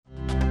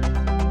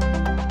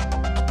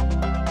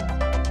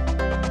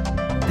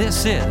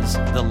This is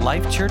the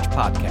Life Church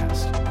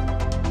Podcast.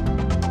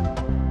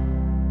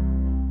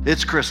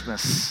 It's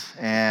Christmas,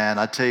 and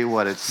I tell you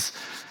what, it's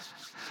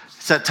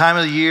that time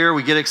of the year.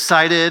 We get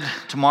excited.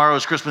 Tomorrow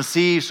is Christmas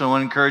Eve, so I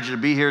want to encourage you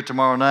to be here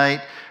tomorrow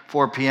night,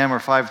 4 p.m. or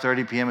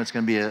 5:30 p.m. It's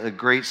going to be a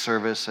great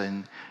service,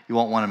 and you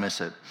won't want to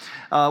miss it.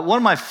 One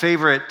of my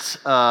favorite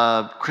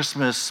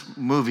Christmas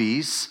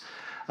movies,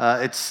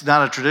 it's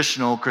not a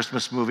traditional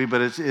Christmas movie,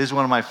 but it is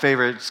one of my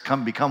favorites,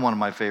 become one of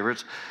my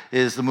favorites,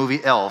 is the movie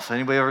Elf.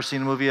 Anybody ever seen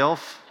the movie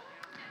Elf?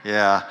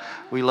 Yeah,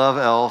 we love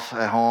Elf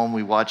at home.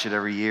 We watch it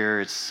every year.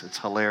 It's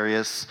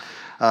hilarious.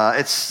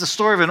 It's the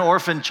story of an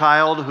orphan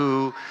child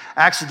who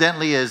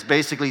accidentally is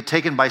basically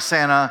taken by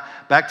Santa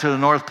back to the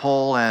North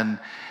Pole, and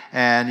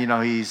you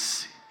know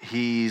he's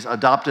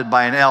adopted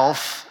by an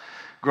elf,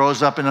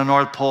 grows up in the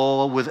North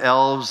Pole with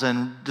elves,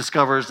 and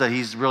discovers that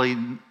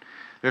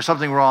there's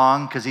something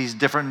wrong because he's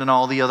different than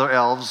all the other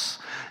elves,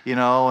 you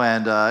know.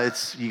 And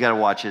you got to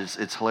watch it.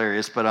 It's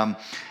hilarious. But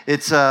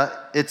it's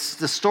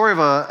the story of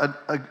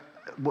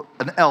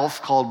an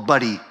elf called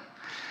Buddy.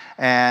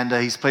 And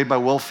he's played by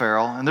Will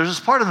Ferrell. And there's this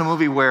part of the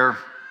movie where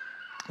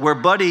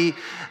Buddy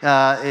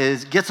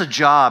gets a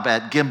job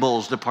at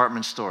Gimbel's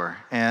department store,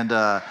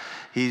 and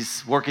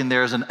he's working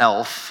there as an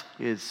elf.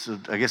 I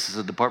guess it's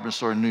a department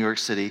store in New York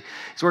City.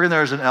 He's working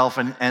there as an elf,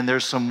 and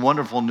there's some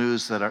wonderful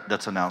news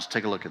that's announced.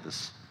 Take a look at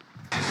this.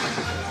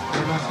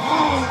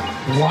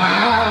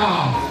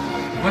 Wow!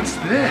 What's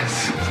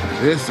this?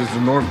 This is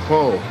the North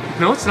Pole.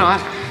 No, it's not.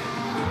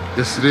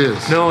 Yes, it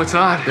is. No, it's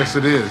not. Yes,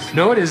 it is.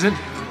 No, it isn't.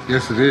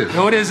 Yes, it is.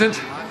 No, it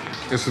isn't.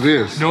 Yes, it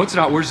is. No, it's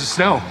not. Where's the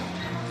snow?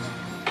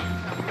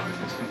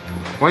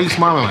 Why are you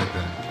smiling like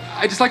that?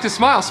 I just like to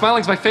smile.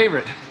 Smiling's my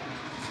favorite.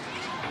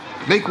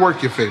 Make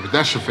work your favorite.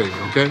 That's your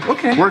favorite, okay?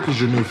 Okay. Work is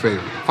your new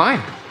favorite.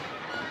 Fine.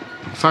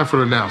 It's time for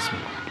the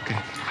announcement. Okay.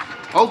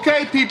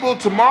 Okay, people,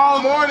 tomorrow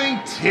morning,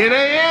 10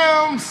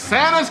 a.m.,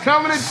 Santa's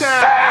coming to town.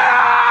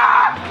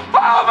 Santa!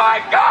 Oh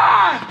my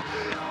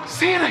God!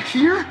 Santa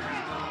here?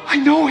 I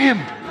know him.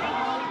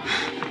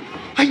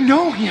 I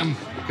know him.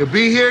 He'll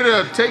be here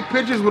to take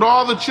pictures with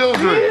all the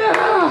children.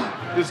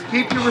 Yeah. Just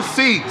keep your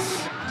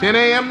receipts. 10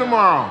 a.m.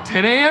 tomorrow.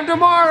 10 a.m.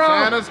 tomorrow.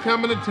 Santa's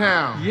coming to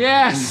town.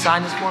 Yes. Can you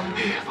sign this for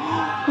me?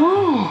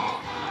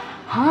 Oh,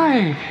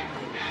 hi.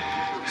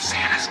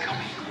 Santa's coming.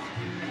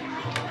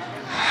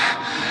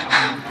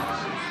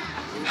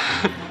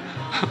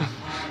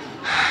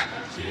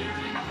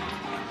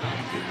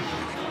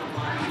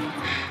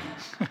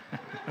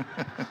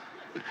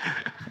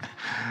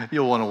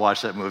 You'll want to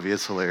watch that movie.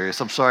 It's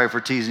hilarious. I'm sorry for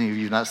teasing you if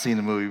you've not seen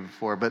the movie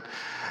before, but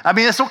I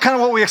mean, that's kind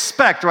of what we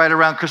expect right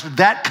around Christmas.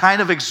 That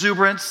kind of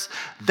exuberance,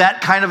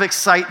 that kind of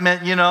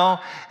excitement, you know,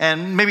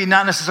 and maybe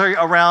not necessarily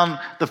around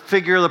the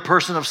figure, the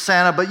person of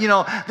Santa, but, you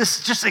know,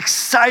 this just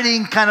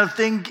exciting kind of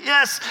thing.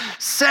 Yes,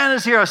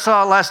 Santa's here. I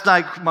saw last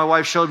night, my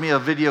wife showed me a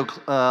video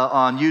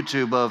on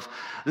YouTube of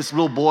this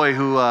little boy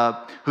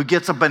who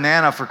gets a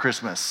banana for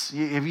Christmas.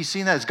 Have you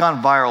seen that? It's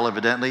gone viral,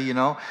 evidently, you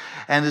know.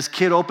 And this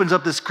kid opens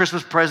up this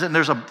Christmas present, and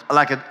there's an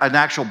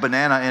actual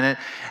banana in it.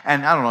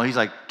 And I don't know, he's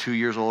like 2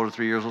 years old or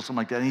 3 years old, something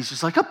like that. And he's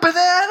just like, a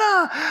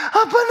banana!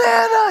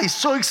 He's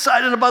so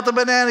excited about the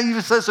banana. He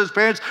even says to his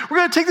parents, we're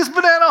going to take this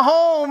banana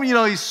home. You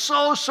know, he's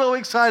so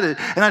excited.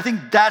 And I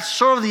think that's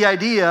sort of the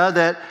idea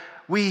that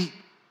we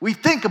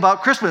think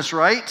about Christmas,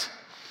 right?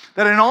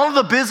 That in all of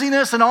the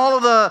busyness and all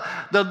of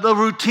the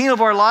routine of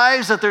our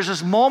lives, that there's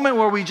this moment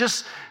where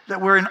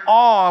that we're in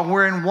awe,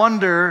 we're in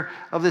wonder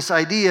of this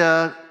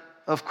idea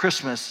of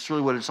Christmas. It's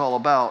really what it's all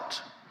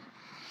about.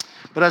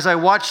 But as I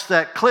watched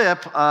that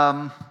clip,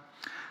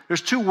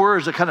 there's two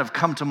words that kind of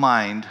come to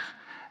mind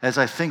as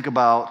I think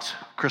about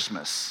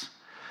Christmas,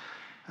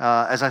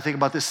 as I think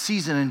about this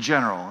season in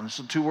general. And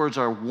so two words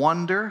are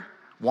wander,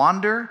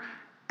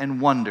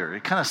 and wonder.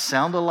 It kind of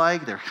sound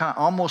alike. They're kind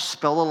of almost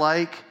spelled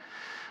alike.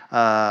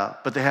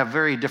 But they have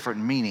very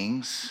different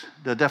meanings.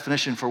 The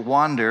definition for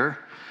wander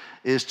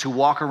is to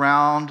walk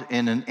around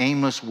in an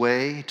aimless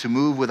way, to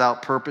move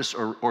without purpose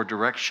or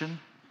direction.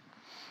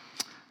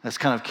 That's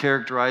kind of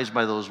characterized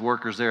by those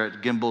workers there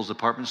at Gimbel's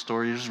department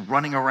store. You're just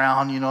running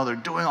around, you know, they're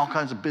doing all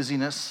kinds of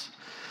busyness.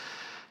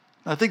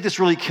 I think this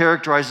really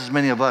characterizes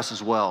many of us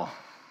as well.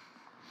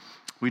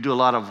 We do a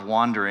lot of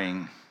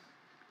wandering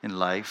in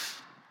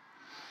life.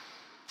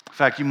 In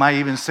fact, you might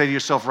even say to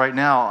yourself right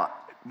now,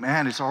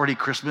 man, it's already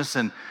Christmas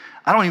and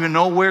I don't even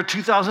know where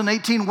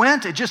 2018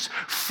 went. It just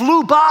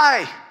flew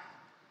by.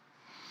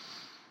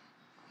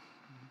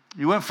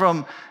 You went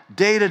from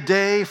day to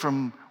day,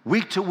 from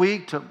week to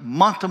week, to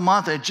month,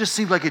 and it just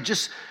seemed like it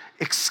just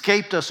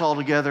escaped us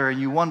altogether,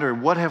 and you wonder,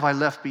 what have I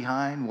left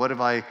behind? What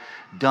have I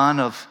done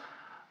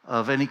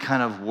of any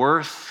kind of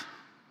worth?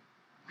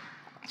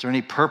 Is there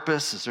any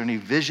purpose? Is there any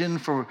vision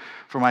for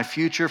my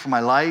future, for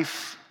my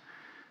life?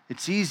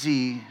 It's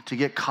easy to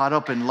get caught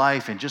up in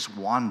life and just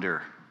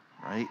wander,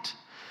 right?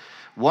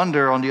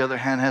 Wonder, on the other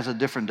hand, has a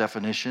different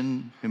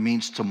definition. It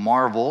means to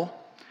marvel,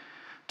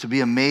 to be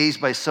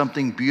amazed by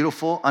something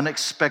beautiful,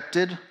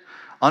 unexpected,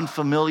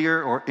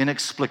 unfamiliar, or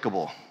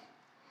inexplicable.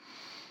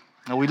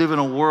 Now, we live in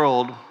a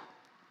world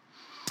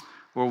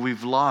where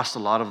we've lost a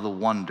lot of the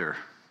wonder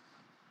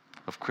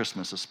of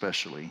Christmas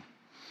especially.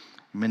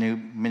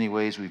 In many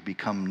ways we've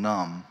become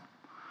numb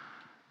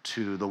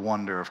to the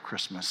wonder of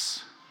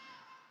Christmas.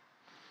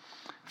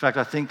 In fact,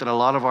 I think that a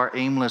lot of our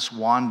aimless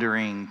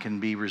wandering can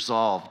be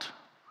resolved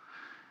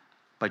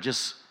by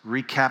just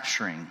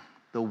recapturing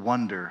the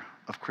wonder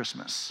of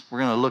Christmas. We're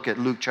going to look at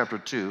Luke chapter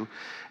 2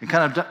 and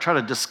kind of try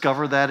to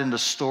discover that in the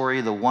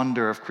story, the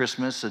wonder of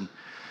Christmas. And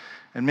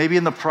maybe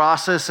in the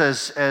process,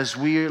 as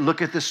we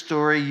look at this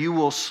story, you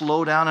will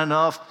slow down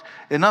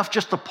enough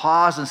just to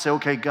pause and say,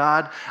 okay,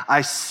 God,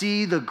 I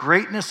see the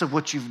greatness of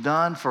what you've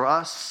done for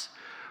us,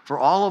 for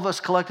all of us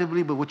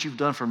collectively, but what you've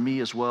done for me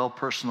as well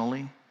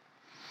personally.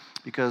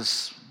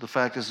 Because the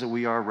fact is that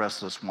we are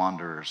restless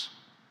wanderers.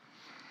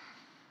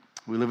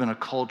 We live in a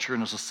culture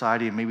and a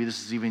society, and maybe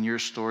this is even your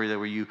story, that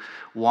where you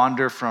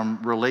wander from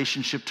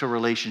relationship to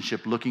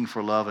relationship looking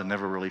for love and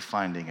never really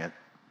finding it.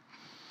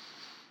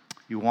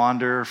 You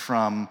wander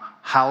from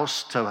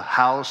house to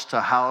house to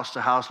house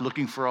to house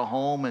looking for a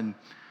home and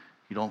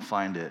you don't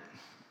find it.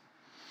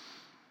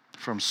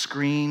 From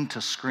screen to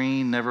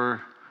screen,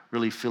 never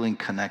really feeling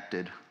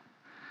connected.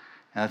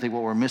 And I think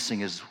what we're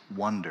missing is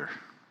wonder.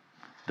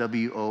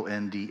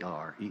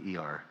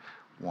 W-O-N-D-R-E-E-R,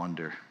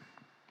 wonder.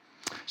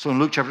 So in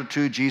Luke chapter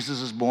 2,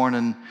 Jesus is born,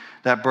 and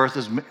that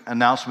birth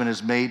announcement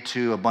is made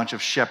to a bunch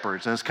of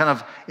shepherds. And it's kind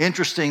of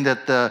interesting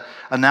that the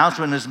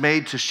announcement is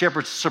made to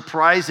shepherds,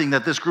 surprising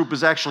that this group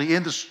is actually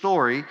in the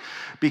story,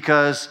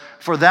 because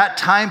for that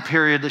time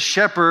period, the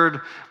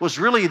shepherd was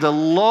really the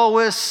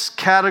lowest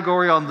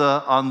category on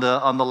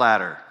the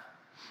ladder.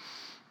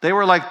 They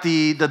were like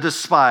the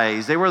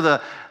despised. They were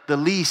the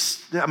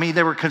least. I mean,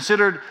 they were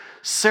considered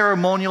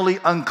ceremonially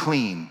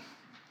unclean.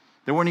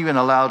 They weren't even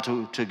allowed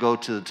to go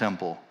to the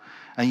temple.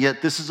 And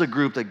yet this is a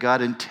group that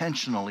God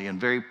intentionally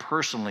and very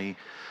personally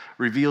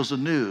reveals the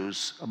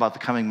news about the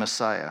coming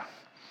Messiah.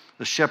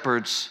 The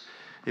shepherds,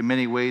 in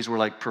many ways, were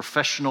like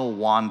professional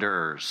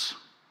wanderers.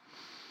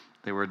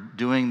 They were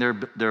doing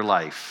their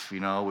life,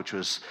 which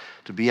was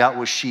to be out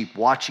with sheep,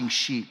 watching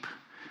sheep.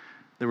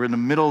 They were in the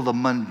middle of the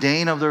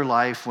mundane of their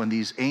life when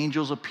these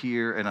angels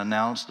appear and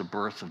announce the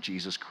birth of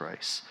Jesus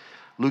Christ.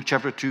 Luke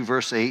chapter 2,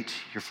 verse 8,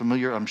 you're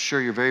familiar, I'm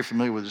sure you're very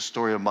familiar with the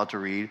story I'm about to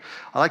read.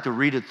 I like to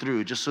read it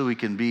through just so we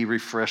can be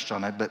refreshed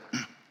on it. But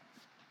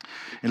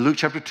in Luke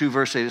chapter 2,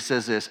 verse 8, it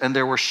says this, and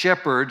there were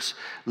shepherds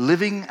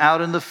living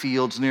out in the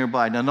fields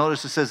nearby. Now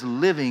notice it says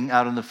living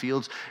out in the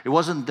fields. It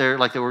wasn't there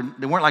like they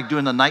weren't like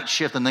doing the night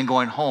shift and then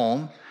going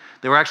home.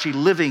 They were actually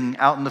living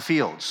out in the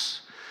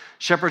fields.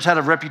 Shepherds had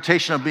a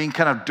reputation of being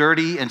kind of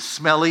dirty and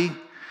smelly,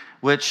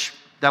 which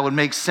that would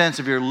make sense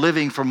if you're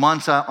living for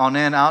months on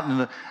end out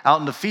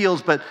in the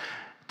fields. But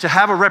to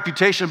have a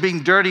reputation of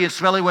being dirty and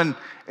smelly when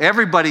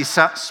everybody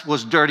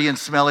was dirty and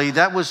smelly,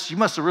 you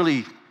must have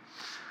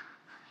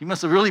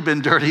really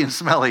been dirty and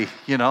smelly,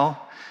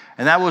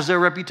 And that was their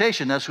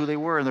reputation. That's who they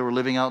were, and they were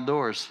living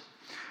outdoors.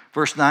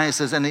 Verse 9, it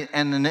says, and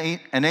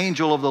an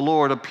angel of the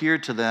Lord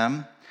appeared to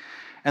them,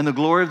 and the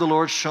glory of the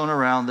Lord shone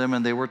around them,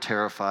 and they were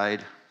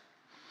terrified.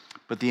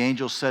 But the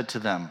angel said to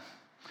them,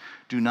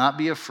 do not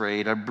be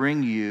afraid. I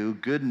bring you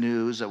good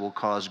news that will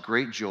cause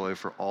great joy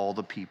for all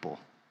the people.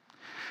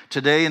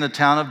 Today in the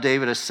town of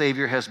David, a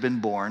Savior has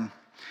been born.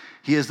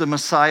 He is the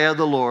Messiah of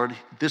the Lord.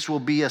 This will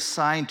be a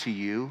sign to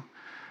you,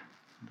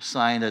 a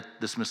sign that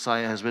this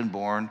Messiah has been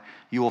born.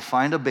 You will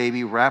find a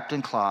baby wrapped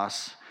in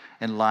cloths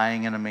and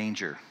lying in a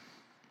manger.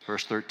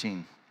 Verse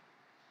 13.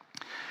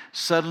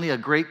 Suddenly a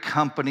great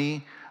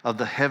company of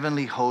the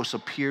heavenly hosts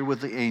appeared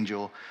with the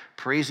angel,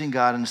 praising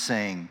God and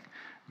saying,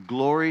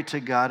 glory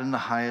to God in the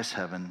highest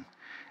heaven,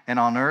 and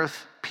on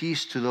earth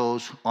peace to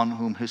those on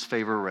whom his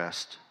favor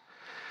rests.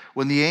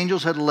 When the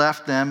angels had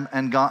left them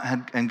and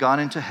gone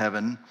into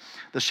heaven,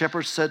 the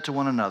shepherds said to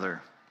one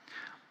another,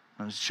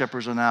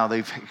 shepherds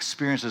they've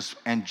experienced this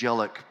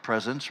angelic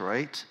presence,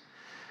 right?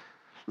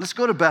 Let's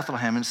go to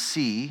Bethlehem and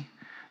see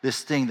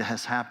this thing that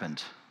has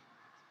happened,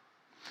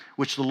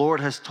 which the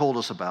Lord has told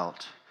us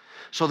about.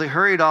 So they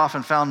hurried off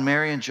and found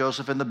Mary and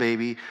Joseph and the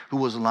baby who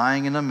was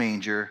lying in a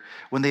manger.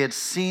 When they had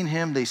seen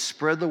him, they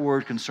spread the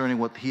word concerning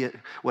what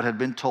had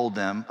been told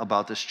them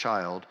about this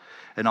child.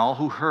 And all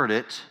who heard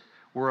it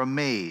were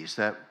amazed.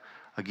 That,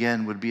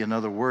 again, would be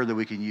another word that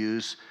we can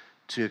use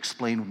to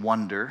explain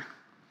wonder.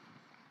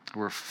 They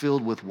were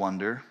filled with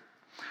wonder.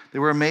 They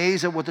were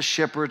amazed at what the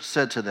shepherds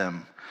said to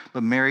them.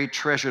 But Mary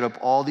treasured up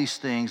all these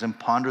things and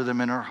pondered them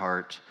in her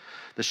heart.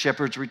 The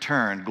shepherds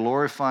returned,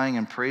 glorifying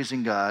and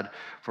praising God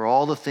for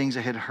all the things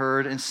they had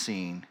heard and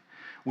seen,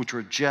 which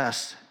were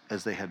just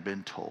as they had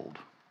been told.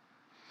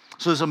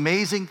 So this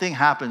amazing thing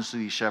happens to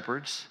these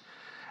shepherds,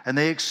 and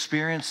they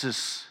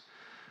experience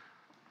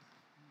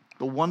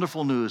the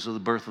wonderful news of the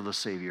birth of the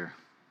Savior.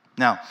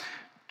 Now,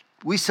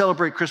 we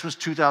celebrate Christmas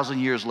 2,000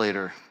 years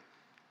later,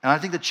 and I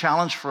think the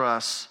challenge for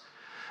us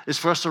is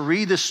for us to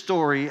read this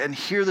story and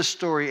hear the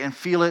story and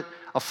feel it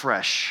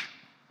afresh.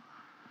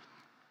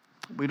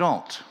 We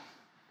don't.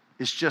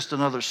 It's just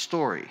another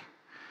story.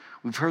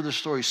 We've heard the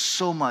story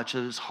so much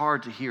that it's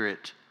hard to hear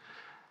it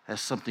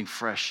as something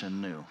fresh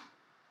and new.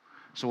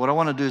 So what I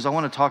want to do is I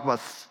want to talk about,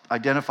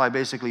 identify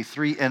basically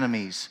 3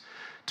 enemies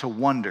to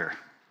wonder.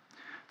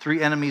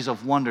 3 enemies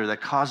of wonder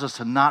that cause us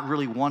to not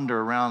really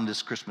wonder around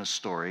this Christmas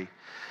story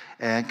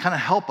and kind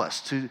of help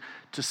us to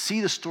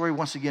see the story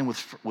once again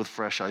with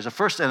fresh eyes. The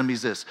first enemy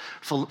is this,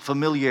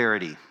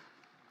 familiarity.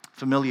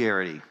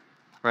 Familiarity,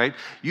 right?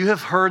 You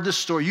have heard this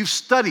story. You've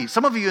studied.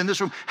 Some of you in this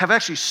room have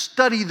actually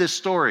studied this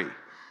story.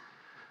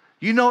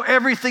 You know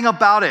everything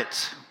about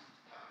it.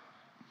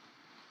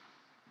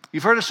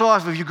 You've heard it so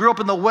often. If you grew up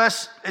in the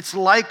West, it's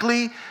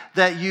likely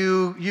that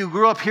you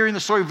grew up hearing the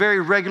story very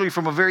regularly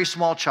from a very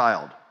small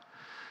child.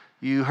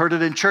 You heard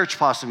it in church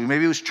possibly.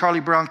 Maybe it was Charlie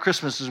Brown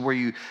Christmas is where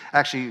you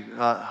actually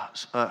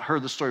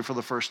heard the story for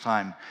the first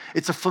time.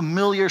 It's a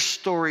familiar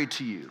story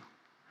to you.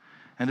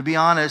 And to be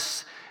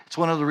honest, it's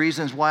one of the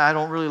reasons why I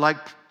don't really like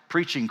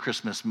preaching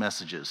Christmas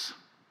messages,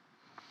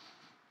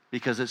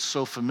 because it's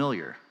so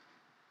familiar.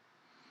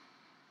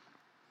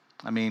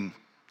 I mean,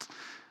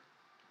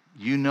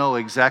 you know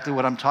exactly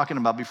what I'm talking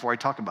about before I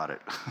talk about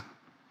it.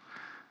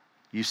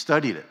 You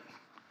studied it.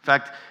 In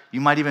fact,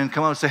 you might even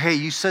come up and say, hey,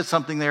 you said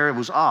something there, it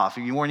was off.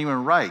 You weren't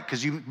even right,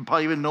 because you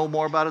probably even know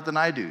more about it than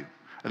I do.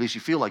 At least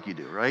you feel like you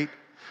do, right?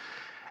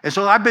 And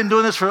so I've been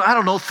doing this for,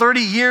 30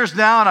 years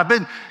now, and I've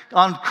been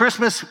on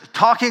Christmas,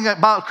 talking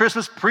about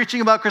Christmas,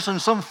 preaching about Christmas in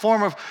some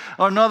form or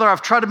another.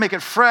 I've tried to make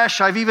it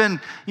fresh. I've even,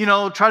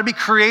 tried to be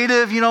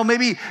creative.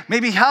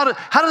 Maybe how do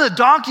the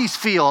donkeys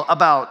feel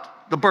about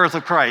the birth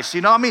of Christ?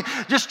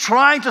 Just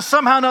trying to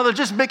somehow or another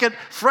just make it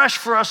fresh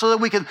for us so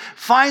that we can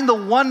find the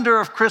wonder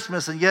of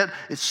Christmas, and yet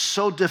it's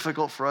so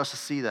difficult for us to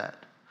see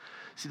that.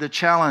 See, the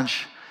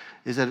challenge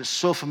is that it's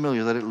so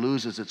familiar that it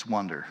loses its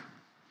wonder.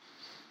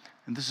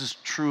 And this is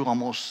true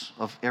almost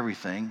of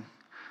everything.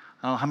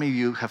 I don't know how many of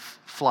you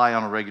fly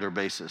on a regular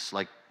basis,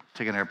 like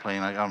take an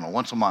airplane,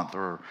 once a month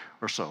or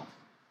so.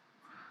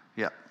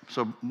 Yeah,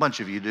 so a bunch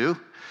of you do.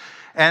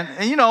 And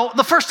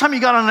the first time you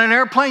got on an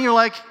airplane, you were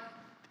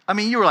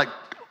like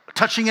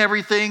touching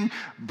everything,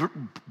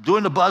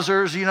 doing the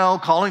buzzers,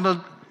 calling the,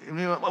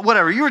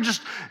 whatever. You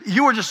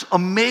were just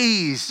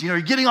amazed.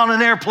 You're getting on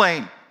an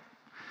airplane.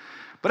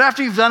 But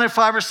after you've done it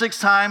 5 or 6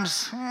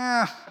 times,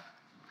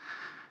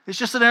 it's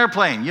just an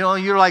airplane.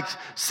 You're like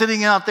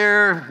sitting out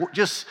there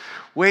just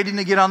waiting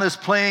to get on this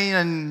plane,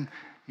 and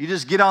you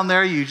just get on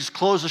there, you just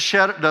close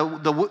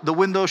the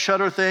window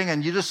shutter thing,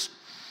 and you just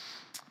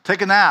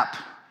take a nap.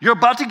 You're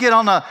about to get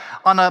on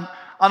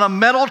a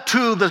metal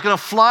tube that's going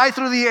to fly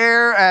through the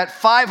air at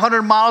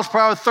 500 miles per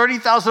hour,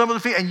 30,000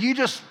 feet, and you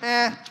just,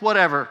 it's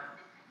whatever.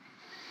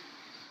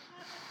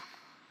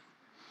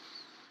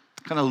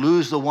 Kind of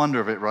lose the wonder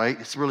of it, right?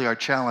 It's really our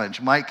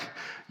challenge. Mike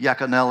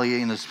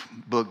Yaconelli, in his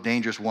book,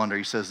 Dangerous Wonder,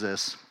 he says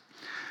this: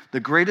 the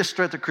greatest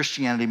threat to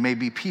Christianity may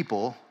be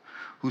people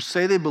who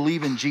say they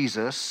believe in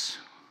Jesus,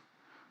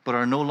 but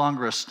are no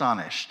longer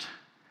astonished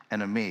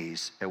and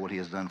amazed at what he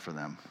has done for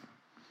them.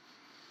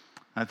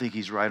 I think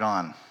he's right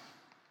on.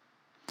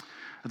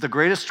 The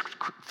greatest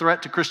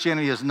threat to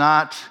Christianity is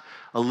not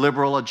a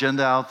liberal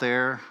agenda out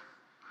there.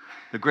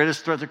 The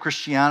greatest threat to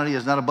Christianity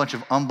is not a bunch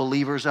of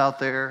unbelievers out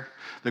there.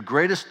 The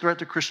greatest threat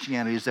to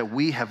Christianity is that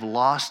we have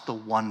lost the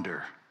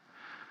wonder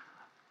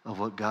of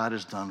what God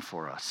has done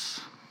for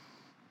us.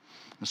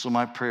 And so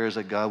my prayer is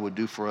that God would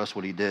do for us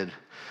what he did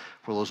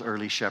for those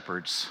early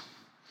shepherds,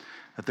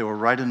 that they were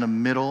right in the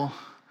middle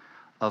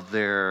of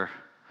their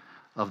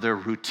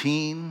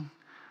routine,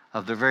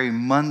 of their very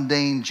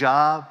mundane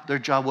job. Their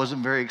job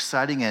wasn't very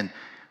exciting, and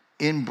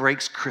in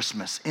breaks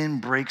Christmas, in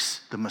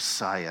breaks the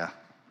Messiah,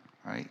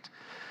 right?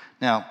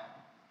 Now,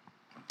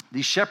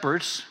 these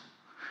shepherds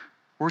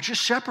were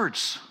just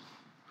shepherds.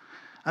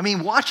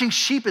 Watching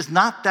sheep is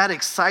not that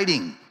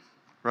exciting,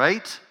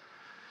 right?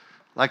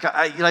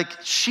 Like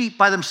sheep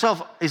by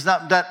themselves is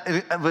not that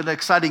of an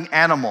exciting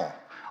animal.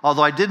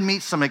 Although I did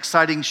meet some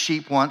exciting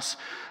sheep once.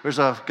 There's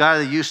a guy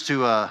that used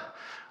to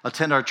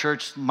attend our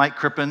church, Mike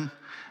Crippen.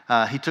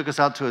 He took us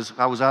out to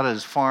I was out at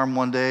his farm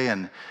one day,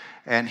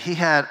 and he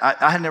had,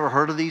 I had never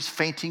heard of these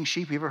fainting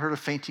sheep. You ever heard of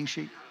fainting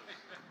sheep?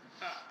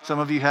 Some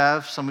of you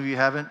have, some of you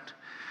haven't.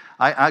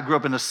 I grew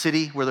up in a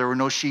city where there were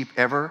no sheep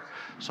ever,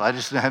 so I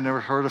just had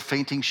never heard of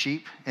fainting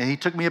sheep. And he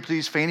took me up to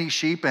these fainting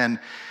sheep, and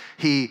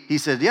he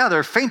said, yeah,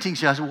 they're fainting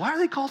sheep. I said, why are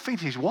they called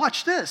fainting sheep?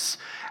 Watch this.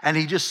 And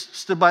he just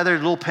stood by their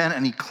little pen,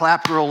 and he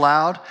clapped real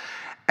loud,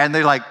 and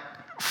they like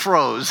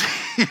froze.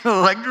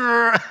 Like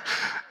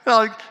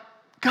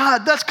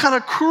God, that's kind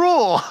of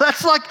cruel.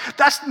 That's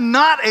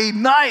not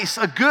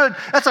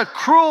that's a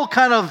cruel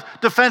kind of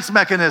defense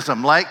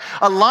mechanism. Like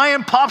a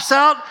lion pops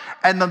out,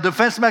 and the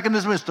defense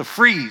mechanism is to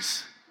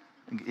freeze.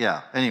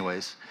 Yeah,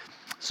 anyways.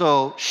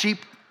 So sheep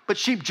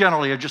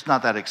generally are just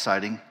not that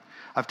exciting.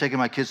 I've taken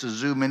my kids to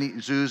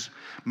zoos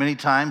many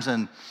times,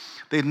 and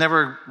they've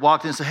never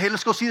walked in and said, hey,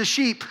 let's go see the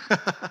sheep.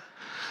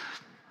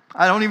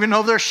 I don't even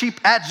know if there's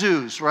sheep at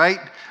zoos, right?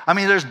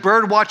 There's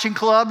bird watching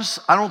clubs.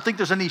 I don't think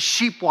there's any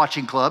sheep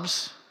watching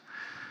clubs.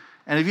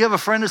 And if you have a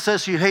friend that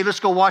says to you, hey, let's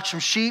go watch some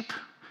sheep,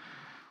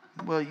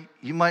 well,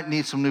 you might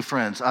need some new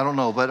friends. I don't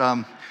know.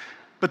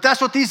 But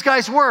that's what these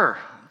guys were.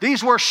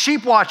 These were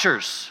sheep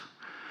watchers.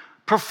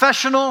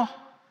 Professional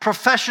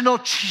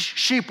professional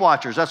sheep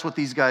watchers. That's what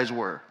these guys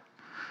were.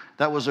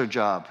 That was their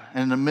job.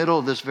 And in the middle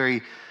of this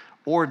very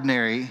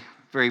ordinary,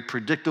 very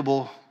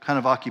predictable kind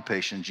of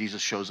occupation,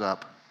 Jesus shows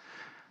up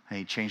and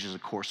he changes the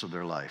course of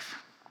their life.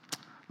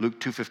 Luke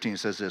 2:15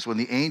 says this, when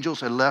the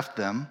angels had left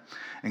them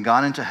and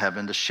gone into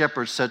heaven, the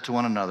shepherds said to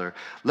one another,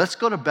 let's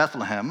go to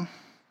Bethlehem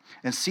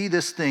and see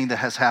this thing that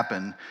has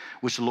happened,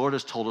 which the Lord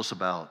has told us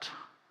about.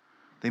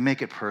 They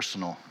make it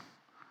personal.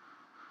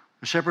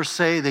 The shepherds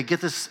say, they get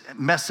this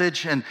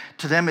message, and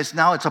to them it's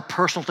a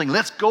personal thing.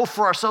 Let's go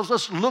for ourselves.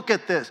 Let's look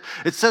at this.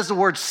 It says the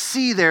word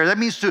see there. That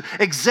means to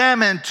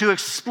examine, to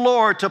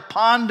explore, to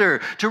ponder,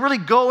 to really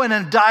go in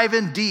and dive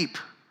in deep.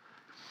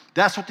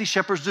 That's what these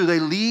shepherds do. They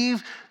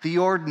leave the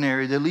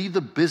ordinary. They leave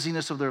the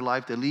busyness of their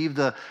life. They leave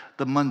the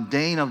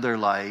mundane of their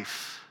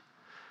life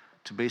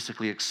to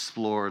basically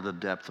explore the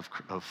depth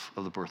of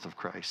the birth of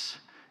Christ.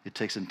 It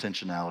takes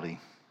intentionality.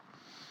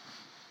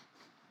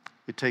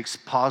 It takes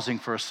pausing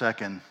for a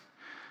second.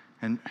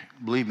 And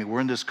believe me, we're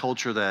in this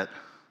culture that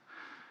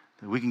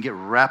we can get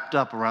wrapped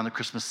up around the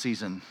Christmas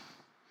season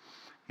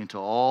into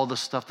all the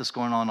stuff that's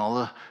going on, all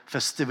the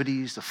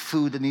festivities, the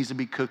food that needs to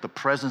be cooked, the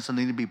presents that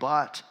need to be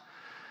bought.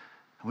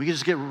 And we can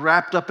just get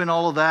wrapped up in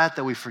all of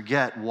that we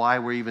forget why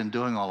we're even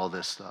doing all of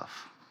this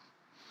stuff.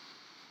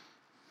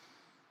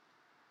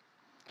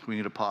 We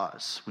need to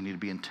pause. We need to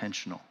be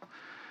intentional.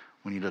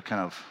 We need to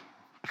kind of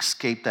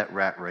escape that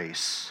rat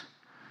race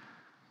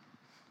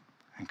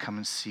and come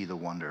and see the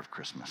wonder of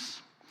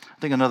Christmas. I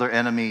think another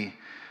enemy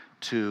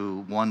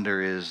to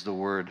wonder is the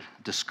word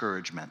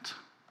discouragement.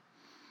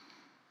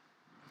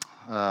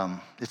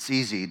 It's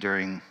easy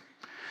during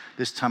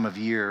this time of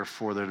year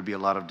for there to be a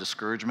lot of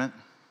discouragement.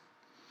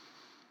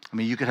 I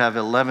mean, you could have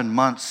 11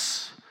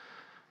 months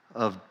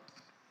of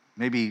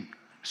maybe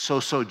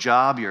so-so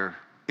job, your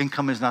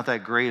income is not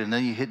that great, and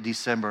then you hit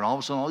December, and all of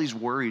a sudden all these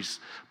worries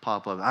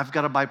pop up. I've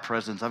got to buy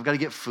presents, I've got to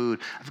get food,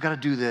 I've got to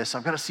do this,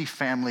 I've got to see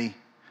family.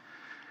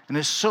 And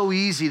it's so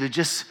easy to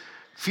just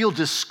feel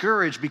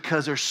discouraged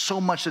because there's so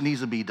much that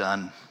needs to be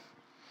done.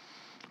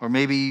 Or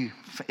maybe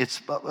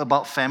it's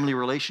about family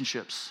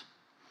relationships.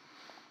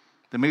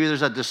 That maybe there's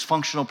that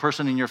dysfunctional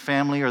person in your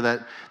family or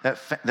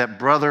that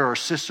brother or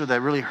sister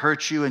that really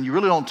hurts you and you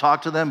really don't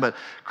talk to them, but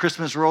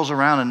Christmas rolls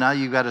around and now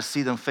you've got to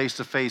see them face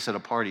to face at a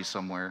party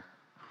somewhere.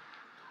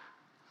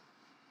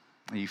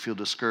 And you feel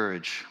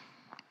discouraged.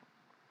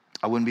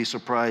 I wouldn't be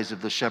surprised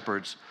if the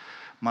shepherds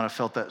might have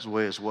felt that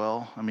way as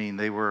well. I mean,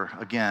 they were,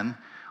 again,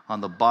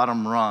 on the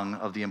bottom rung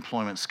of the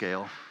employment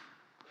scale.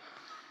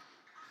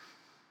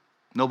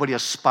 Nobody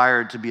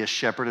aspired to be a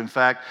shepherd. In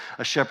fact,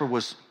 a shepherd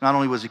was, not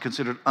only was he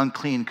considered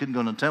unclean, couldn't go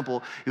in the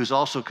temple, he was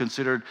also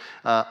considered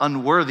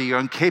unworthy or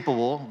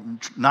incapable,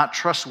 not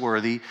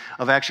trustworthy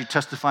of actually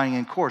testifying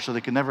in court. So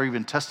they could never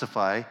even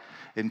testify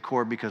in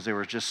court because they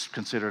were just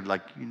considered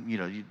like,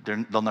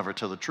 they'll never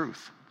tell the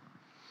truth.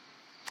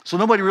 So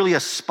nobody really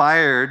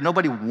aspired,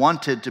 nobody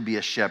wanted to be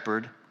a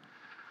shepherd.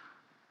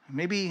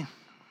 Maybe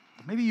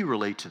you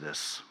relate to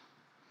this.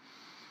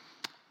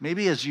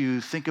 Maybe as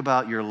you think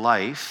about your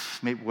life,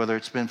 maybe whether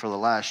it's been for the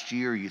last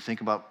year, or you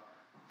think about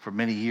for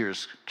many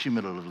years,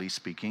 cumulatively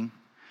speaking,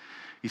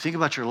 you think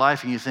about your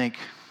life and you think,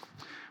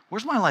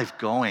 where's my life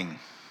going?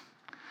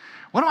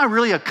 What am I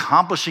really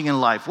accomplishing in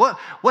life?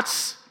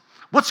 What's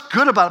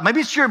good about it?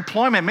 Maybe it's your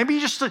employment. Maybe you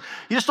just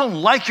don't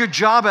like your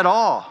job at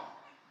all.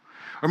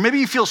 Or maybe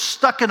you feel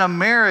stuck in a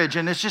marriage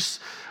and it's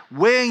just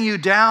weighing you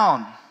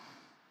down.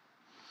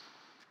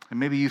 And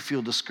maybe you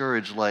feel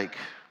discouraged like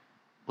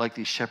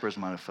these shepherds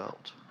might have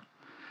felt.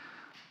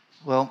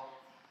 Well,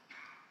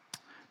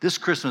 this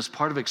Christmas,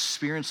 part of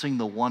experiencing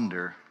the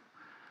wonder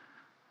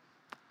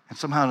and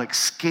somehow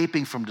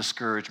escaping from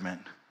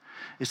discouragement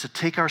is to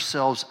take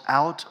ourselves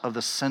out of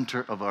the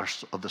center of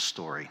the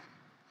story.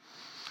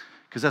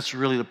 Because that's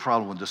really the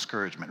problem with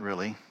discouragement,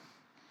 really.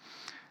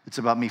 It's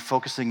about me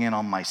focusing in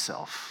on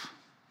myself.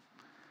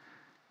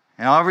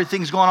 And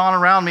everything's going on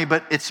around me,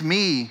 but it's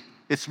me.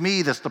 It's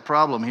me that's the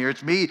problem here.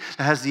 It's me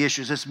that has the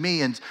issues. It's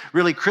me. And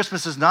really,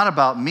 Christmas is not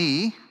about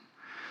me.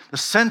 The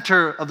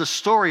center of the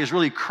story is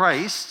really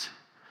Christ.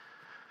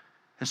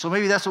 And so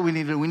maybe that's what we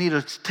need to do. We need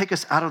to take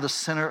us out of the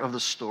center of the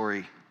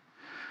story.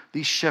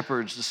 These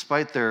shepherds,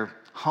 despite their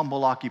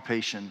humble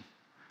occupation,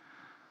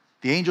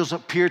 the angels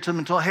appeared to them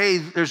and told, hey,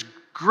 there's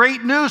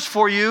great news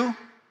for you.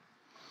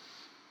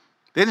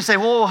 They didn't say,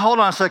 well, hold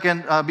on a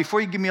second.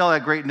 Before you give me all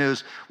that great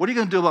news, what are you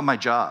going to do about my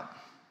job?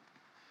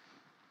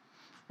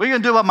 What are you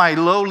going to do about my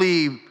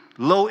lowly,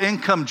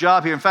 low-income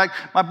job here? In fact,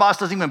 my boss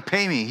doesn't even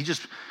pay me. He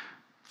just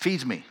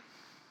feeds me.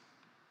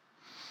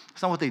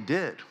 That's not what they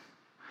did.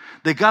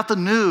 They got the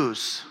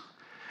news,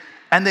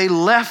 and they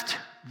left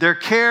their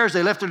cares,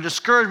 they left their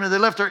discouragement, they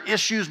left their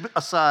issues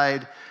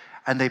aside,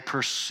 and they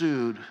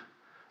pursued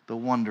the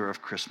wonder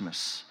of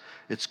Christmas.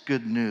 It's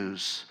good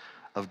news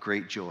of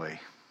great joy.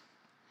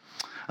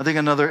 I think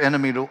another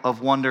enemy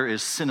of wonder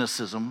is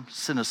cynicism.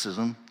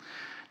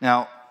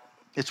 Now,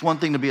 it's one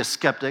thing to be a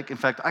skeptic. In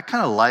fact, I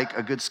kind of like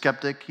a good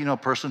skeptic, a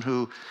person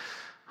who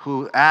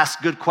who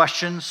asks good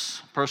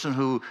questions, a person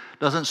who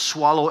doesn't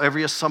swallow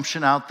every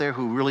assumption out there,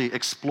 who really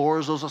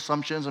explores those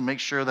assumptions and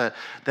makes sure that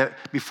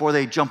before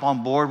they jump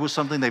on board with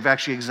something, they've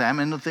actually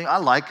examined the thing. I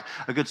like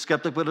a good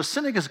skeptic, but a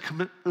cynic is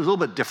a little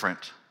bit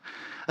different.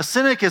 A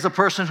cynic is a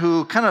person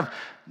who kind of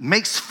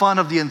makes fun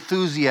of the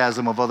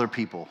enthusiasm of other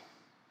people.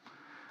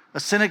 A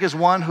cynic is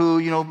one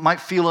who, might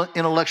feel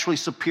intellectually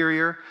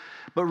superior,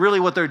 but really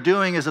what they're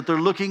doing is that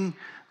they're looking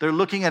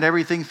at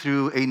everything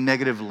through a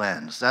negative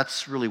lens.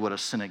 That's really what a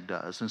cynic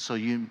does. And so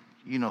you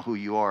know who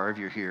you are if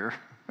you're here,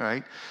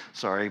 right?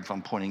 Sorry if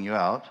I'm pointing you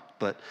out.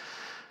 But,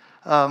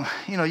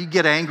 you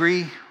get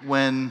angry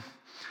when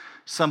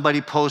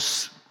somebody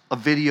posts a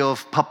video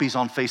of puppies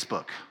on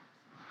Facebook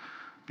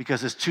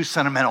because it's too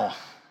sentimental,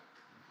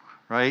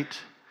 right?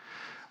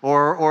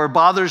 Or it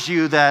bothers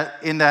you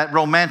that in that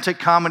romantic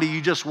comedy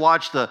you just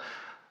watched the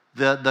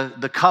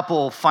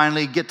couple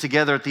finally get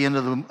together at the end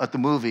of the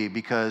movie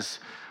because,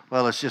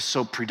 well, it's just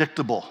so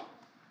predictable,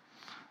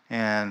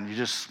 and you're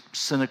just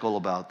cynical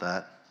about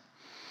that.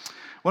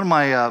 One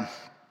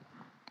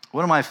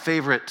of my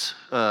favorite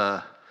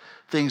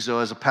things, though,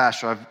 as a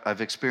pastor,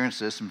 I've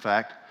experienced this, in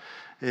fact,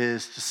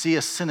 is to see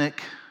a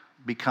cynic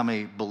become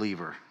a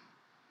believer.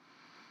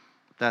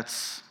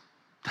 That's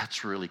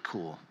really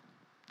cool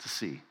to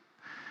see.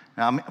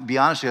 Now, I'll be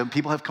honest with you,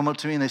 people have come up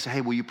to me and they say, hey,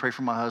 will you pray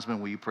for my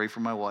husband? Will you pray for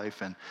my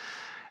wife? And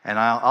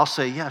I'll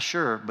say, yeah,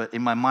 sure. But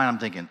in my mind, I'm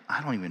thinking,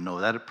 I don't even know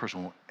that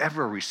person will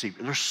ever receive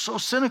it. They're so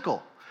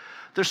cynical.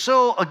 They're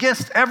so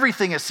against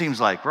everything, it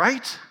seems like,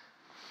 right?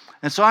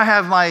 And so I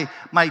have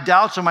my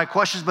doubts or my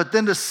questions, but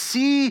then to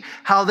see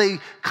how they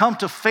come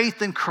to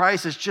faith in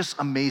Christ is just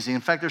amazing.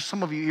 In fact, there's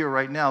some of you here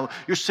right now.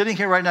 You're sitting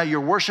here right now,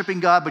 you're worshiping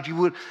God, but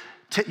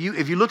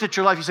if you looked at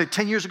your life, you say,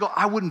 10 years ago,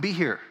 I wouldn't be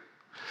here.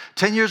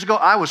 10 years ago,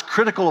 I was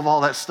critical of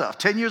all that stuff.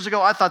 10 years ago,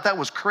 I thought that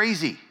was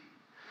crazy.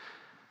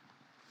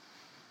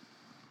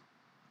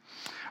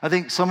 I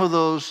think some of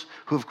those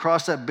who have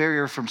crossed that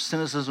barrier from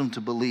cynicism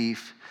to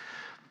belief,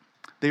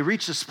 they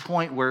reach this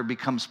point where it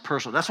becomes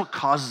personal. That's what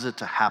causes it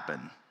to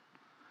happen.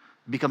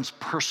 It becomes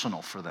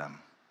personal for them.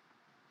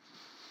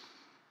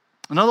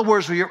 In other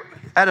words,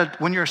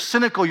 when you're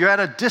cynical, you're at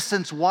a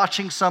distance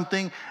watching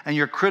something and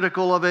you're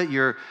critical of it,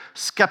 you're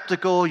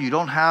skeptical, you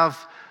don't have,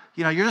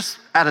 you're just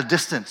at a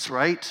distance,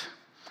 right?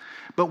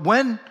 But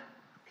when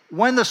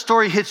the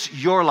story hits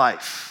your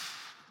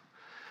life,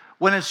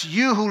 when it's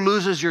you who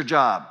loses your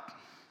job,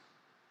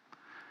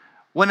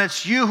 when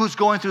it's you who's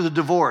going through the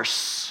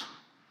divorce,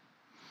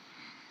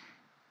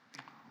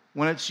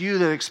 when it's you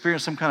that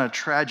experienced some kind of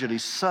tragedy,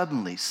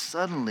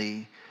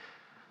 suddenly,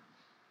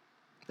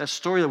 that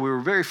story that we were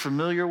very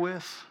familiar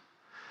with,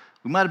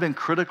 we might have been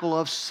critical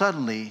of,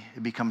 suddenly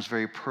it becomes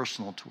very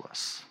personal to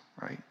us,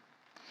 right?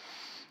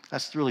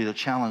 That's really the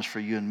challenge for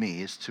you and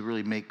me, is to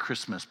really make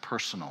Christmas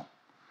personal.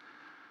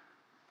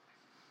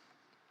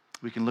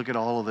 We can look at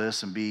all of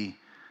this and be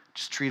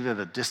just treated at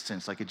a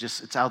distance, like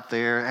it's out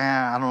there.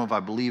 I don't know if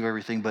I believe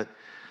everything, but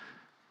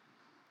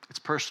it's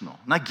personal.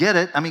 And I get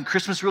it. I mean,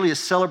 Christmas really is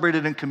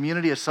celebrated in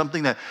community as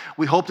something that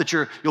we hope that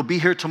you'll be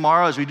here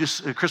tomorrow as we do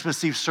a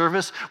Christmas Eve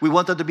service. We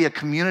want that to be a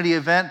community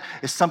event.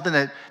 It's something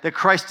that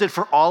Christ did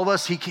for all of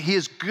us. He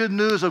is good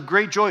news of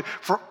great joy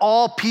for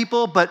all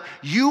people, but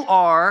you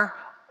are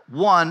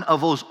one of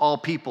those all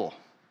people.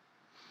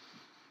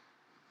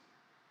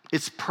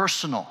 It's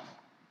personal.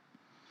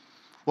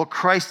 What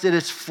Christ did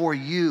is for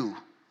you.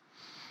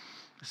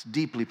 It's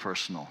deeply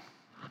personal.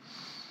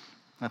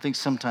 I think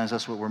sometimes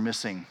that's what we're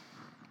missing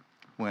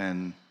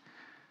when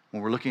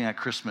we're looking at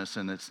Christmas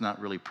and it's not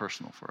really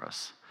personal for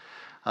us.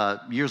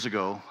 Years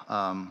ago,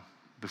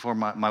 before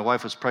my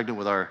wife was pregnant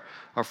with our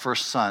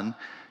first son,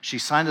 she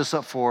signed us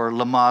up for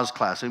Lamaze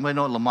class. Anybody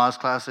know what Lamaze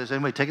class is?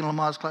 Anybody taking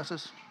Lamaze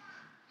classes?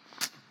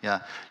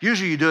 Yeah.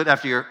 Usually you do it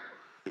after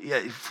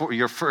for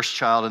your first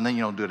child, and then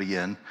you don't do it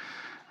again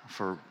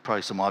for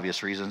probably some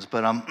obvious reasons.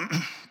 But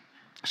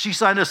she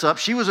signed us up.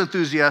 She was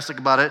enthusiastic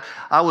about it.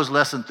 I was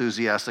less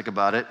enthusiastic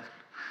about it.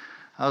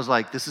 I was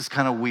like, this is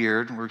kind of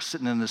weird. We're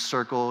sitting in this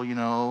circle,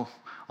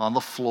 on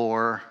the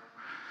floor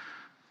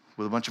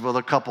with a bunch of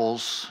other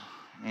couples,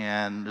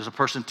 and there's a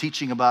person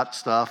teaching about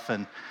stuff.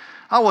 And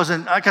I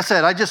wasn't, like I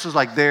said, I just was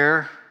like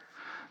there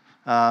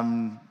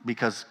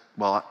because,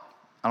 well,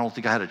 I don't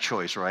think I had a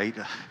choice, right?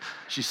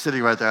 She's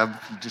sitting right there.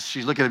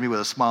 She's looking at me with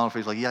a smile on her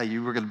face like, yeah,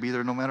 you were going to be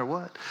there no matter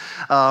what.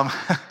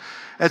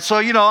 And so,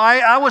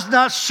 I was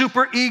not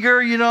super eager,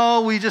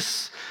 we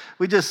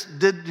just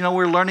did,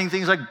 we're learning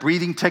things like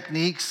breathing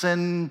techniques.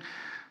 And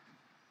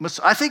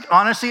I think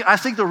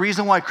the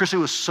reason why Chrissy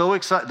was so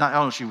excited, I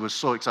don't know if she was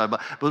so excited,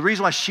 but the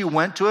reason why she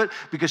went to it,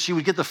 because she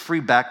would get the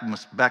free back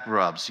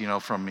rubs,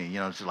 from me,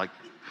 she's like,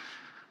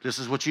 this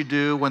is what you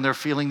do when they're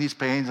feeling these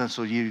pains, and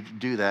so you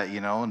do that,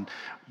 and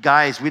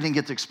guys, we didn't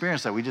get to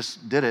experience that. We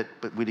just did it,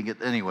 but we didn't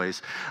get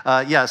anyways.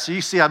 So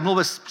you see, I'm a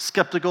little bit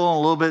skeptical and a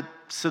little bit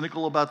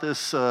cynical about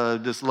this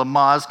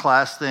Lamaze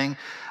class thing.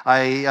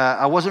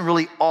 I wasn't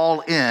really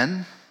all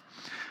in,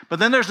 but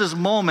then there's this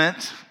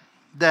moment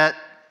that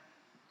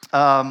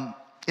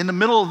in the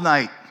middle of the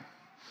night,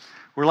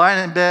 we're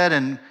lying in bed,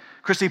 and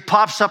Christy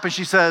pops up and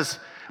she says,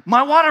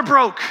 my water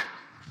broke.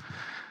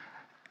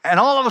 And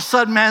all of a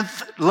sudden, man,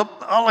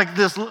 like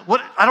this,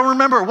 what, I don't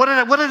remember. What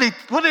did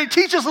they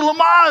teach us in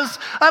Lamaze?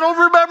 I don't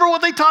remember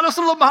what they taught us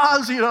in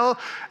Lamaze, you know?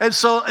 And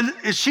so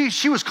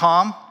she was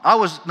calm. I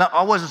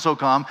wasn't so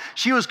calm.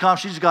 She was calm.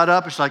 She just got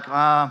up and she's like,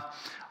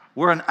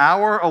 we're an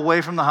hour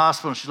away from the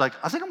hospital. And she's like,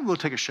 I think I'm going to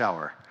go take a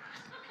shower.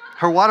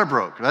 Her water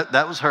broke.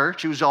 That was her.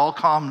 She was all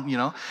calm, you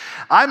know.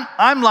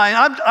 I'm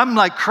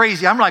like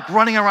crazy. I'm like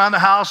running around the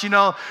house, you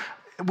know.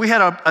 We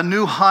had a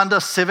new Honda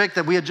Civic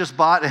that we had just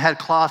bought. It had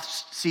cloth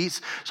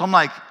seats. So I'm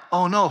like,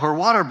 oh no, her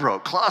water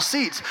broke, cloth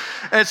seats.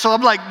 And so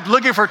I'm like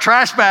looking for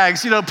trash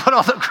bags, you know, put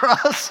on the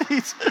cloth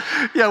seats.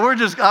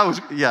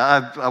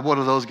 Yeah, I'm one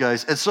of those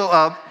guys. And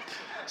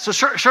so,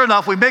 sure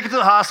enough, we make it to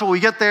the hospital.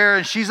 We get there,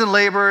 and she's in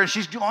labor, and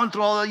she's going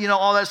through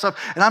all that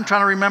stuff. And I'm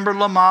trying to remember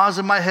Lamaze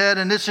in my head,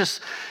 and it's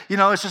just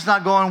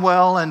not going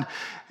well. And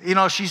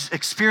she's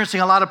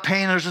experiencing a lot of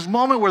pain. There's this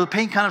moment where the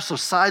pain kind of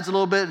subsides a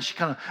little bit, and she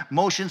kind of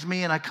motions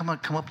me, and I come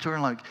up to her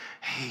and like,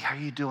 hey, how are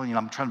you doing?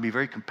 I'm trying to be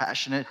very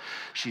compassionate.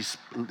 She's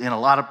in a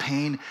lot of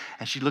pain,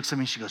 and she looks at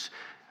me and she goes,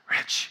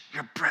 Rich,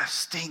 your breath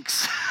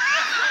stinks.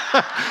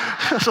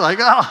 I was like,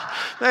 oh,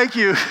 thank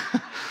you.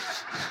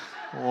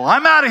 Well,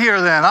 I'm out of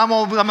here then. I'm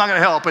not going to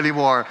help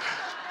anymore.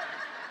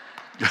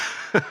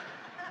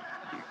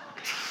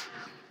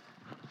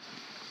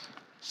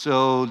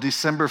 So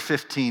December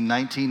 15,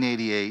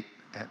 1988,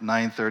 at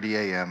 9:30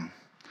 a.m.,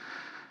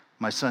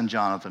 my son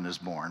Jonathan is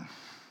born.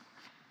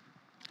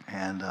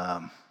 And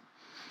I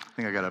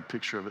think I got a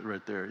picture of it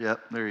right there. Yep,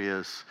 there he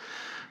is.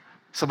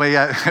 Somebody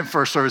at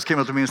first service came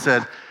up to me and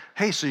said,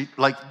 hey, so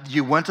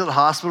you went to the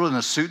hospital in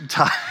a suit and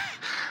tie?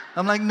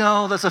 I'm like,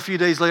 no, that's a few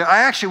days later.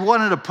 I actually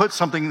wanted to put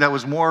something that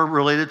was more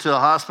related to the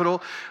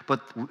hospital,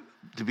 but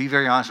to be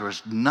very honest, there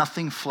was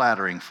nothing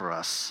flattering for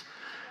us.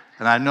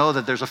 And I know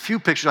that there's a few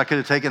pictures I could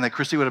have taken that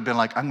Christy would have been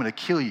like, I'm going to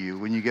kill you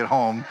when you get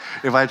home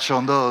if I had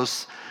shown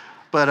those.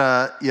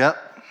 But,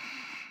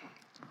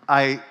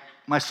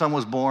 my son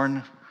was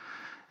born,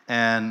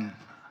 and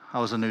I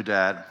was a new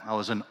dad. I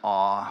was in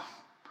awe.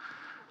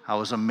 I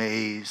was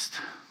amazed.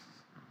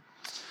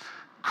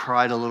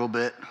 Cried a little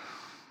bit.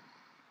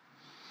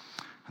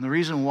 And the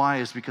reason why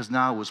is because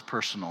now it was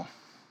personal.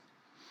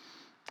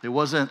 It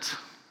wasn't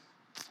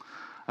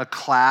a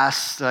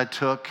class that I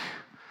took.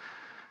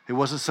 It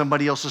wasn't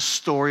somebody else's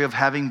story of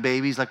having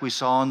babies like we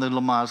saw in the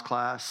Lamaze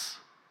class.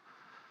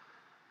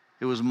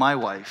 It was my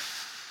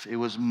wife. It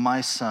was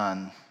my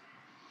son.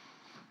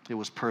 It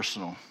was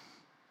personal.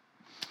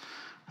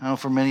 I know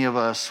for many of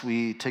us,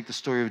 we take the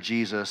story of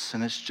Jesus,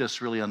 and it's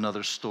just really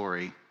another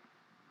story.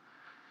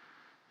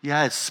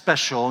 Yeah, it's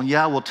special. And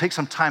yeah, we'll take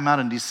some time out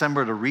in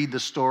December to read the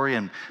story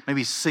and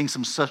maybe sing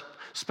some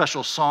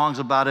special songs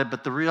about it.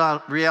 But the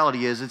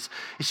reality is it's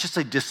just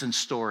a distant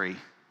story.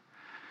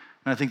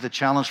 And I think the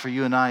challenge for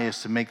you and I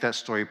is to make that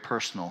story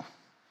personal,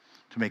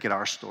 to make it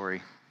our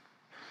story.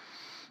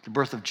 The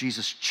birth of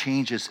Jesus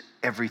changes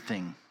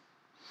everything.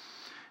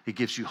 It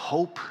gives you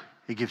hope.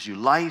 It gives you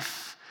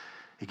life.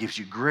 It gives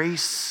you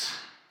grace.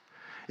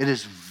 It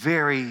is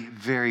very,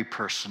 very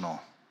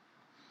personal.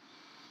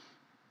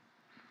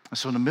 And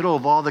so in the middle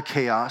of all the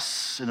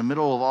chaos, in the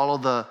middle of all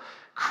of the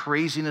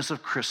craziness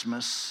of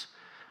Christmas,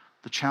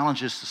 the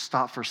challenge is to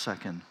stop for a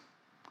second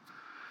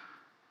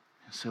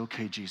and say,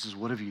 okay, Jesus,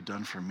 what have you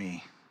done for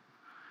me?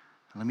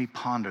 And let me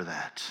ponder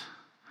that.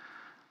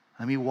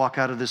 Let me walk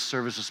out of this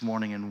service this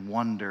morning in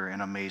wonder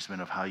and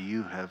amazement of how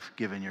you have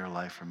given your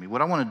life for me.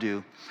 What I want to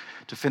do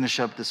to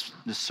finish up this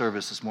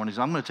service this morning is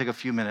I'm going to take a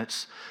few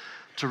minutes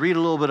to read a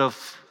little bit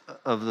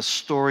of the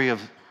story of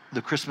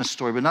the Christmas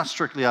story, but not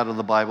strictly out of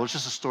the Bible. It's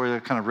just a story that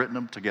I've kind of written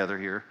them together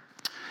here.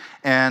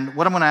 And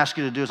what I'm going to ask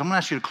you to do is I'm going to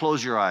ask you to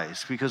close your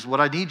eyes, because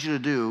what I need you to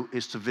do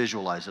is to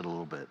visualize it a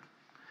little bit.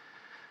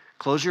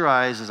 Close your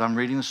eyes as I'm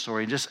reading the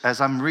story. Just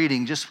as I'm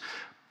reading, just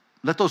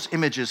let those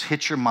images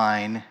hit your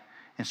mind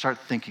and start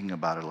thinking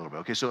about it a little bit.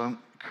 Okay, so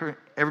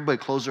everybody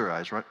close their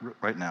eyes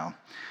right now.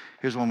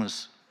 Here's one,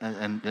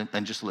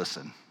 and just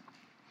listen.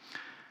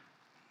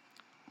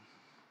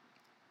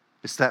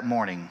 It's that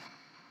morning.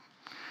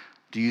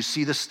 Do you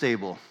see the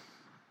stable?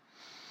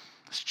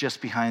 It's just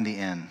behind the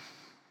inn.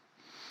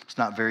 It's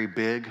not very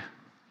big.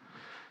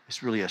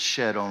 It's really a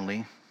shed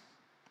only.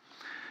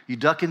 You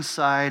duck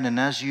inside, and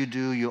as you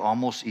do, you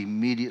almost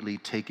immediately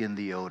take in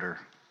the odor.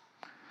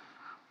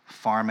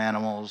 Farm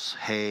animals,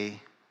 hay,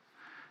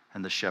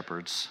 and the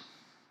shepherds.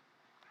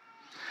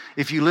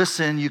 If you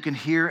listen, you can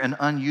hear an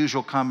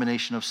unusual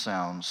combination of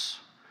sounds.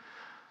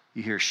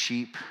 You hear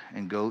sheep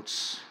and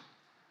goats,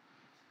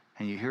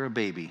 and you hear a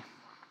baby.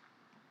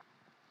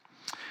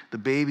 The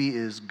baby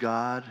is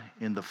God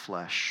in the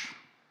flesh.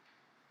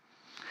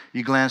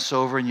 You glance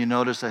over and you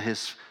notice that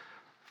his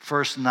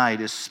first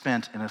night is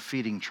spent in a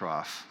feeding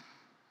trough.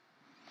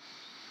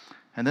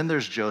 And then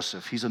there's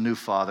Joseph. He's a new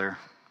father.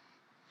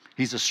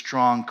 He's a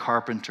strong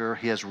carpenter.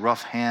 He has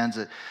rough hands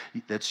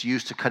that's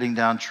used to cutting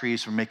down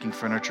trees for making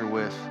furniture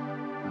with.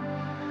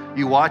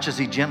 You watch as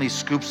he gently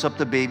scoops up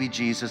the baby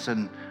Jesus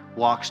and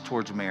walks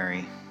towards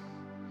Mary.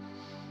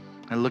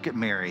 And look at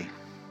Mary.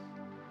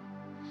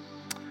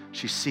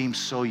 She seems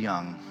so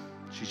young.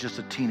 She's just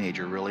a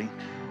teenager, really.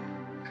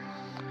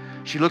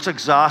 She looks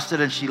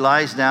exhausted and she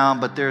lies down,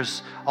 but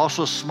there's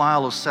also a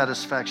smile of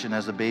satisfaction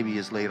as the baby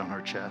is laid on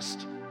her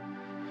chest.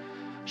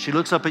 She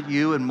looks up at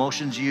you and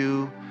motions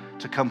you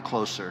to come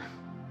closer.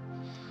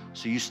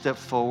 So you step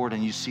forward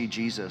and you see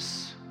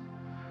Jesus.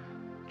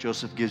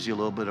 Joseph gives you a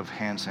little bit of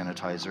hand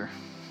sanitizer.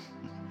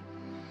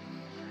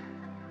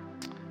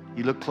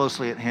 You look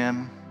closely at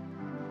him.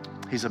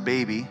 He's a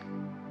baby.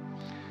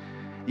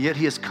 Yet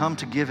he has come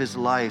to give his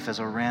life as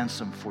a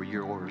ransom for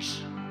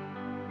yours.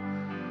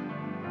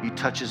 You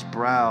touch his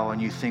brow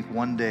and you think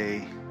one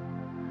day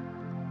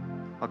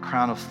a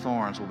crown of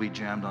thorns will be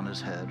jammed on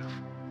his head.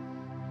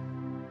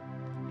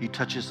 You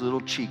touch his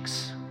little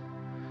cheeks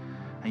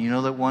and you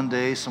know that one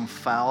day some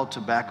foul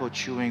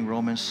tobacco-chewing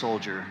Roman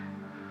soldier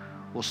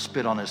will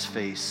spit on his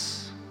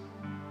face.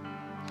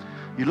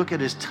 You look at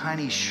his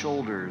tiny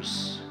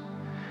shoulders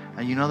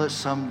and you know that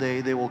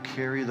someday they will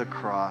carry the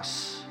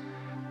cross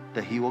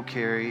that he will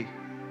carry,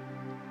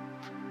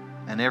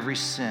 and every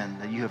sin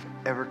that you have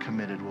ever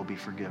committed will be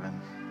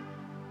forgiven.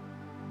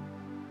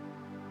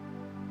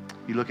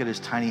 You look at his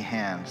tiny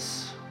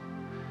hands.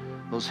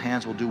 Those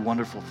hands will do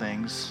wonderful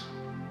things.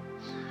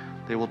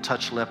 They will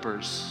touch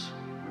lepers.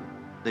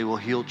 They will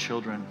heal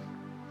children.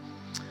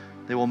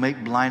 They will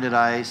make blinded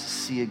eyes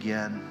see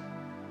again.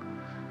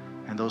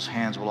 And those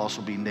hands will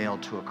also be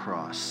nailed to a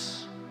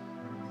cross.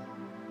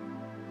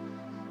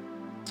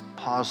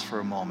 Pause for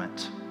a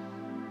moment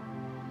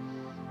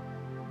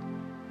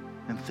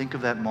and think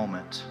of that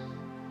moment.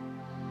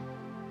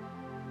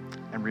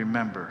 And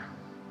remember,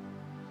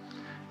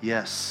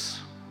 yes,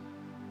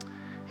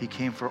 he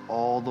came for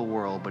all the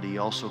world, but he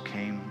also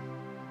came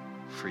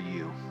for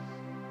you.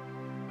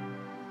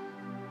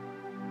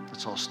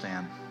 Let's all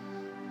stand.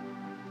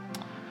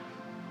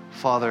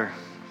 Father,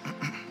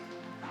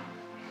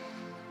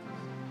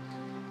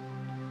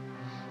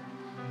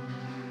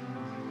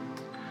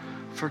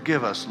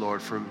 forgive us,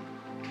 Lord, for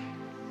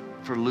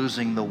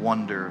losing the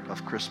wonder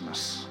of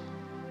Christmas.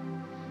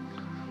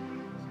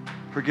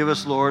 Forgive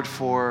us, Lord,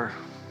 for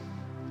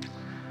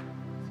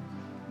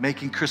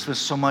making Christmas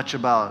so much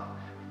about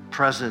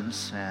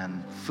presents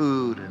and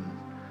food and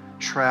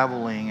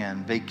traveling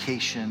and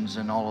vacations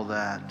and all of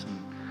that,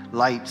 and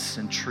lights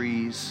and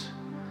trees,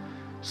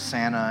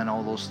 Santa and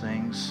all those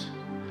things.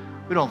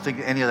 We don't think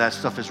any of that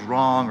stuff is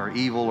wrong or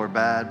evil or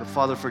bad, but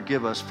Father,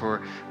 forgive us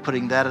for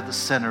putting that at the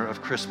center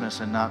of Christmas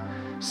and not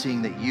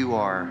seeing that you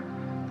are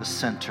the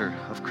center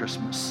of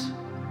Christmas.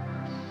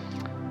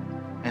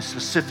 And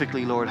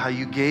specifically, Lord, how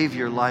you gave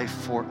your life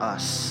for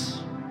us.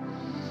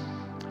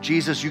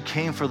 Jesus, you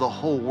came for the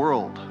whole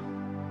world,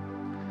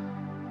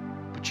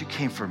 but you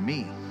came for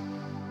me.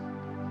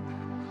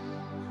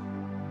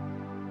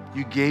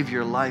 You gave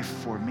your life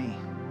for me.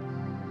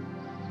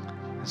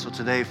 And so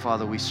today,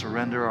 Father, we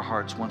surrender our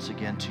hearts once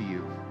again to you.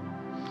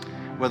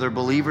 Whether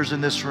believers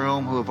in this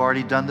room who have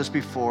already done this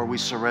before, we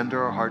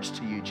surrender our hearts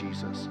to you,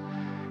 Jesus.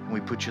 And we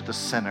put you at the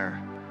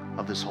center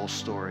of this whole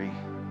story.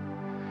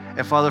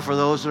 And Father, for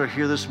those that are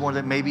here this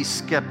morning that may be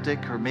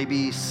skeptic or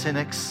maybe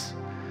cynics,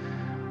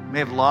 may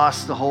have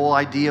lost the whole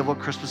idea of what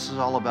Christmas is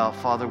all about,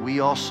 Father, we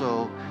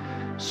also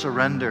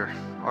surrender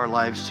our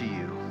lives to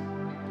you.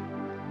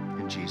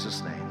 In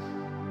Jesus' name.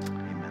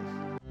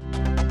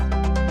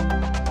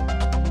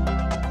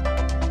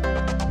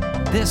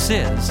 This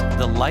is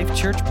the Life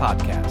Church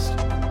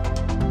Podcast.